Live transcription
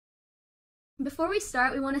Before we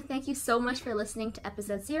start, we want to thank you so much for listening to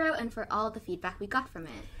episode 0 and for all the feedback we got from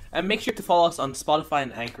it. And make sure to follow us on Spotify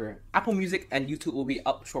and Anchor. Apple Music and YouTube will be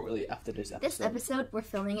up shortly after this episode. This episode, we're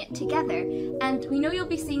filming it together. And we know you'll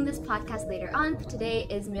be seeing this podcast later on, but today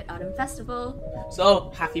is Mid-Autumn Festival.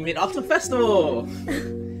 So, happy Mid-Autumn Festival!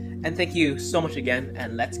 And thank you so much again,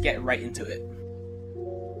 and let's get right into it.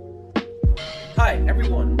 Hi,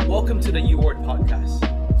 everyone. Welcome to the U-Word Podcast.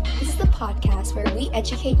 This is the podcast where we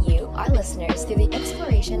educate you, our listeners, through the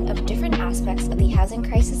exploration of different aspects of the housing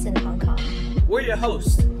crisis in Hong Kong. We're your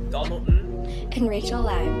hosts, Donald Ng and Rachel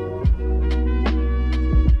Lam.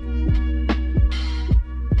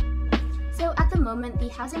 So at the moment, the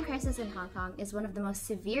housing crisis in Hong Kong is one of the most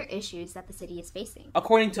severe issues that the city is facing.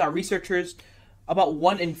 According to our researchers, about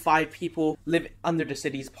 1 in 5 people live under the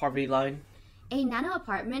city's poverty line. A nano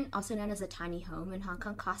apartment, also known as a tiny home in Hong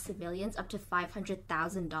Kong, costs civilians up to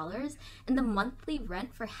 $500,000, and the monthly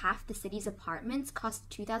rent for half the city's apartments costs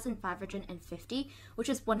 $2,550, which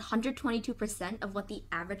is 122% of what the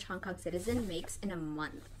average Hong Kong citizen makes in a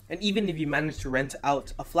month. And even if you manage to rent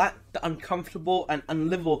out a flat, the uncomfortable and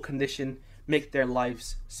unlivable condition make their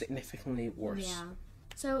lives significantly worse. Yeah.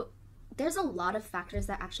 So there's a lot of factors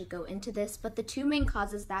that actually go into this, but the two main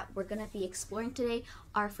causes that we're going to be exploring today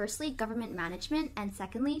are firstly government management and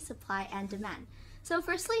secondly supply and demand. So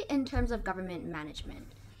firstly, in terms of government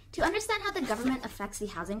management. To understand how the government affects the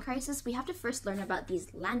housing crisis, we have to first learn about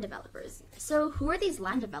these land developers. So who are these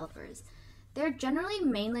land developers? They're generally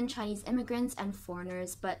mainland Chinese immigrants and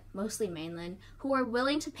foreigners, but mostly mainland, who are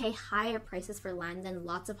willing to pay higher prices for land than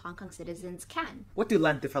lots of Hong Kong citizens can. What do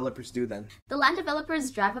land developers do then? The land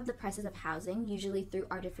developers drive up the prices of housing, usually through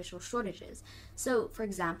artificial shortages. So, for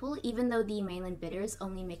example, even though the mainland bidders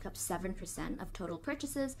only make up 7% of total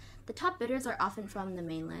purchases, the top bidders are often from the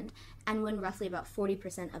mainland and win roughly about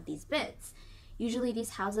 40% of these bids. Usually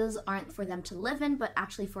these houses aren't for them to live in, but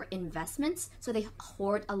actually for investments, so they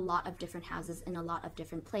hoard a lot of different houses in a lot of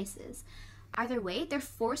different places. Either way, they're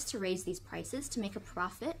forced to raise these prices to make a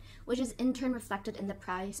profit, which is in turn reflected in the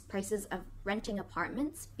prices of renting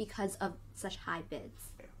apartments because of such high bids.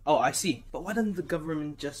 Oh, I see. But why doesn't the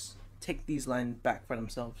government just take these land back for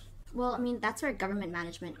themselves? Well, I mean, that's where government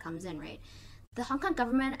management comes in, right? The Hong Kong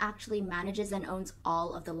government actually manages and owns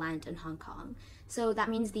all of the land in Hong Kong. So that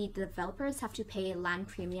means the developers have to pay a land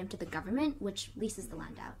premium to the government, which leases the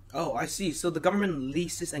land out. Oh, I see. So the government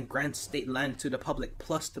leases and grants state land to the public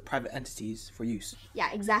plus the private entities for use.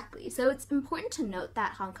 Yeah, exactly. So it's important to note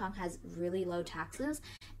that Hong Kong has really low taxes.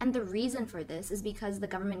 And the reason for this is because the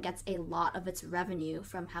government gets a lot of its revenue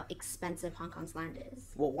from how expensive Hong Kong's land is.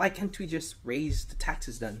 Well, why can't we just raise the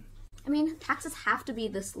taxes then? I mean, taxes have to be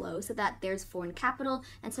this low so that there's foreign capital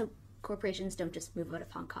and so corporations don't just move out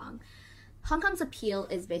of Hong Kong. Hong Kong's appeal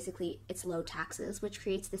is basically its low taxes, which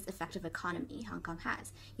creates this effective economy Hong Kong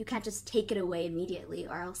has. You can't just take it away immediately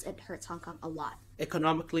or else it hurts Hong Kong a lot.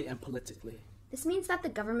 Economically and politically. This means that the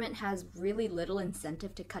government has really little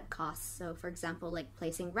incentive to cut costs. So, for example, like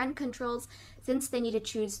placing rent controls, since they need to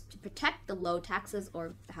choose to protect the low taxes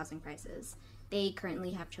or the housing prices. They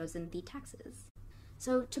currently have chosen the taxes.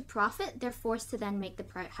 So to profit, they're forced to then make the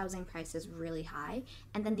housing prices really high,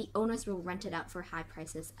 and then the owners will rent it out for high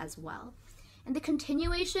prices as well. And the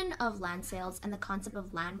continuation of land sales and the concept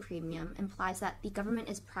of land premium implies that the government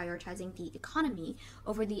is prioritizing the economy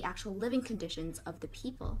over the actual living conditions of the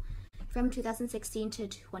people. From 2016 to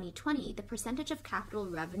 2020, the percentage of capital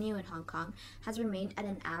revenue in Hong Kong has remained at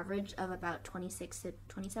an average of about 26 to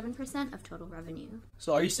 27% of total revenue.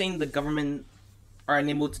 So are you saying the government are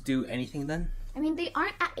unable to do anything then? I mean, they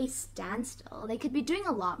aren't at a standstill. They could be doing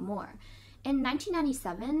a lot more. In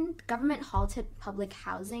 1997, the government halted public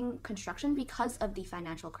housing construction because of the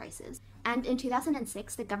financial crisis. And in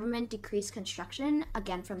 2006, the government decreased construction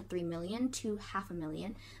again from 3 million to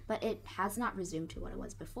 500,000, but it has not resumed to what it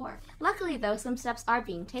was before. Luckily, though, some steps are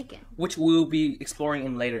being taken, which we'll be exploring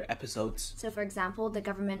in later episodes. So, for example, the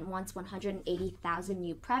government wants 180,000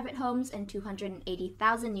 new private homes and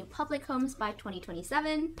 280,000 new public homes by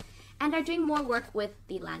 2027, and are doing more work with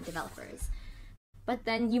the land developers. But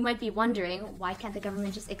then you might be wondering, why can't the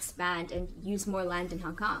government just expand and use more land in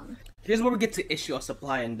Hong Kong? Here's where we get to the issue of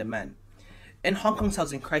supply and demand. In Hong Kong's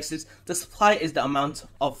housing crisis, the supply is the amount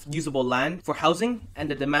of usable land for housing, and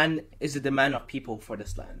the demand is the demand of people for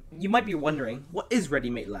this land. You might be wondering, what is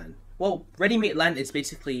ready-made land? Well, ready-made land is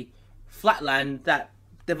basically flat land that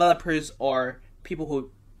developers or people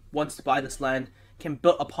who wants to buy this land can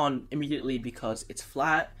build upon immediately because it's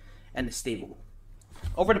flat and it's stable.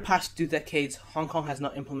 Over the past 2 decades, Hong Kong has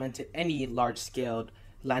not implemented any large-scale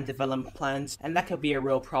land development plans, and that could be a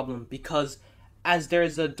real problem because as there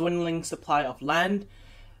is a dwindling supply of land,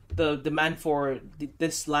 the demand for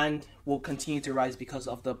this land will continue to rise because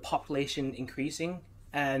of the population increasing,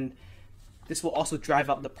 and this will also drive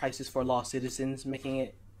up the prices for a lot of citizens, making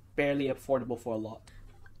it barely affordable for a lot.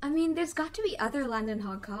 I mean, there's got to be other land in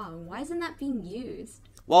Hong Kong. Why isn't that being used?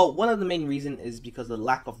 Well, one of the main reasons is because of the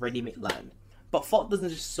lack of ready-made land. But fault doesn't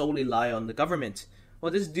just solely lie on the government.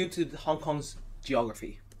 Well, this is due to Hong Kong's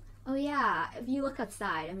geography. Oh yeah, if you look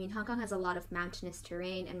outside, I mean, Hong Kong has a lot of mountainous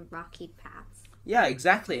terrain and rocky paths. Yeah,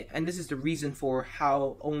 exactly. And this is the reason for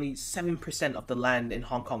how only 7% of the land in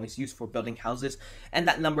Hong Kong is used for building houses, and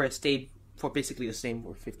that number has stayed for basically the same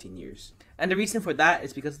for 15 years. And the reason for that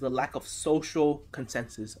is because of the lack of social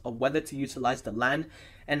consensus of whether to utilize the land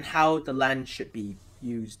and how the land should be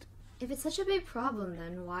used. If it's such a big problem,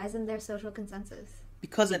 then why isn't there social consensus?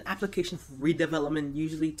 Because an application for redevelopment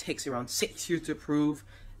usually takes around 6 years to approve,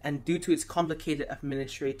 and due to its complicated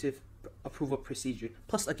administrative approval procedure,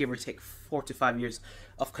 plus a give or take 4 to 5 years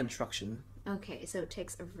of construction. Okay, so it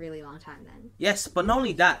takes a really long time then. Yes, but not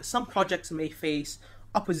only that, some projects may face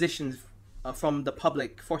opposition from the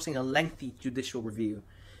public, forcing a lengthy judicial review.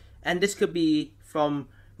 And this could be from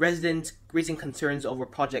residents raising concerns over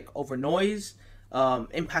noise,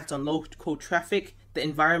 impact on local traffic, the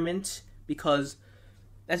environment, because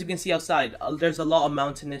as you can see outside, there's a lot of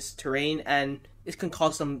mountainous terrain, and it can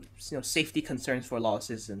cause some safety concerns for a lot of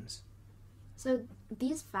citizens. So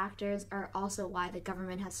these factors are also why the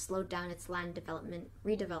government has slowed down its land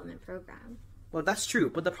redevelopment program. Well, that's true,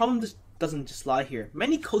 but the problem doesn't just lie here.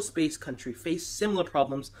 Many coast-based countries face similar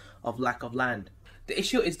problems of lack of land. The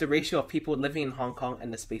issue is the ratio of people living in Hong Kong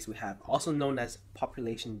and the space we have, also known as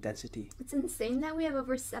population density. It's insane that we have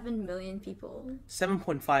over 7 million people.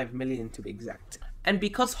 7.5 million to be exact. And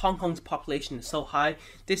because Hong Kong's population is so high,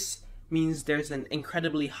 this means there's an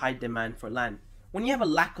incredibly high demand for land. When you have a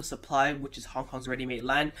lack of supply, which is Hong Kong's ready-made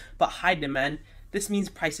land, but high demand, this means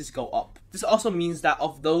prices go up. This also means that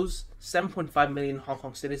of those 7.5 million Hong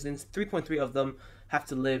Kong citizens, 3.3 of them have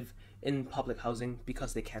to live in public housing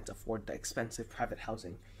because they can't afford the expensive private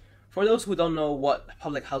housing. For those who don't know what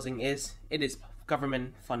public housing is, it is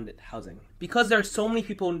government-funded housing. Because there are so many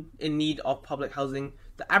people in need of public housing,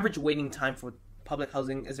 the average waiting time for public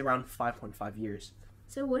housing is around 5.5 years.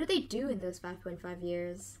 So what do they do in those 5.5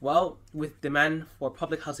 years? Well, with demand for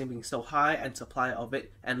public housing being so high and supply of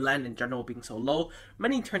it and land in general being so low,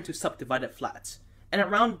 many turn to subdivided flats. And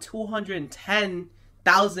around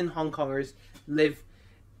 210,000 Hong Kongers live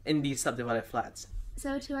in these subdivided flats.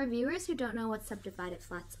 So to our viewers who don't know what subdivided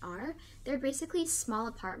flats are, they're basically small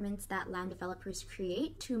apartments that land developers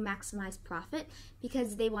create to maximize profit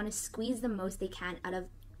because they want to squeeze the most they can out of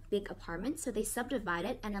big apartments, so they subdivide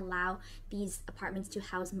it and allow these apartments to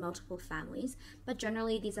house multiple families, but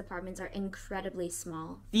generally these apartments are incredibly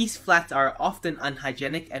small. These flats are often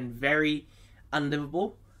unhygienic and very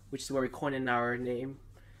unlivable, which is where we coined our name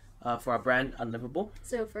for our brand, Unlivable.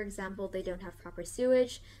 So for example, they don't have proper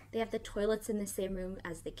sewage, they have the toilets in the same room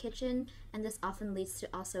as the kitchen, and this often leads to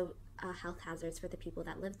also health hazards for the people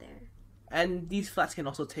that live there. And these flats can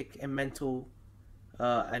also take a mental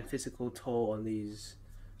and physical toll on these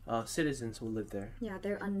citizens who live there. Yeah,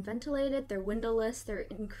 they're unventilated, they're windowless, they're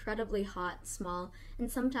incredibly hot, small,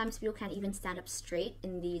 and sometimes people can't even stand up straight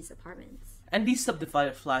in these apartments. And these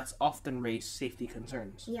subdivided flats often raise safety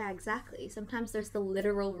concerns. Yeah, exactly. Sometimes there's the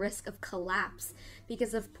literal risk of collapse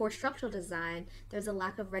because of poor structural design. There's a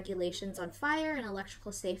lack of regulations on fire and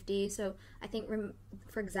electrical safety. So I think,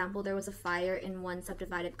 for example, there was a fire in one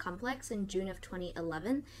subdivided complex in June of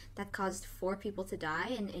 2011 that caused 4 people to die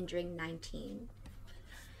and injuring 19.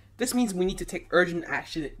 This means we need to take urgent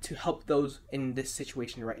action to help those in this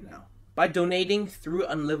situation right now. By donating through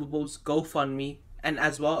Unlivable's GoFundMe, and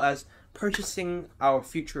as well as purchasing our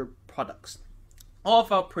future products. All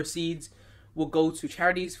of our proceeds will go to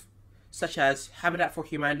charities such as Habitat for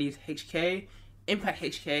Humanity's HK, Impact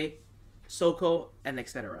HK, SOCO, and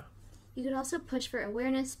etc. You could also push for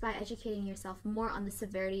awareness by educating yourself more on the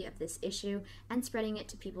severity of this issue and spreading it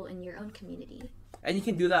to people in your own community. And you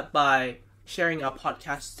can do that by sharing our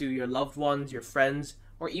podcast to your loved ones, your friends,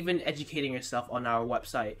 or even educating yourself on our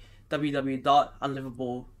website,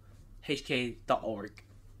 www.unlivablehk.org.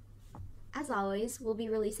 As always, we'll be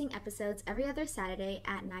releasing episodes every other Saturday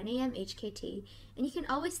at 9 a.m. HKT, and you can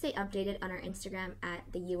always stay updated on our Instagram at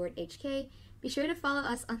 @thewordhk. Be sure to follow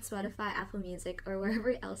us on Spotify, Apple Music, or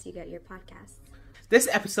wherever else you get your podcasts. This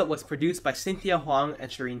episode was produced by Cynthia Huang and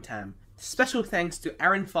Shireen Tam. Special thanks to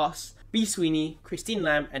Aaron Foss, B. Sweeney, Christine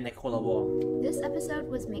Lam, and Nicola Wong. This episode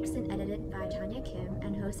was mixed and edited by Tanya Kim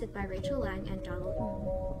and hosted by Rachel Lang and Donald Ng.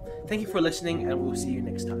 Thank you for listening, and we'll see you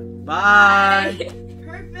next time. Bye!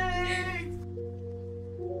 Perfect!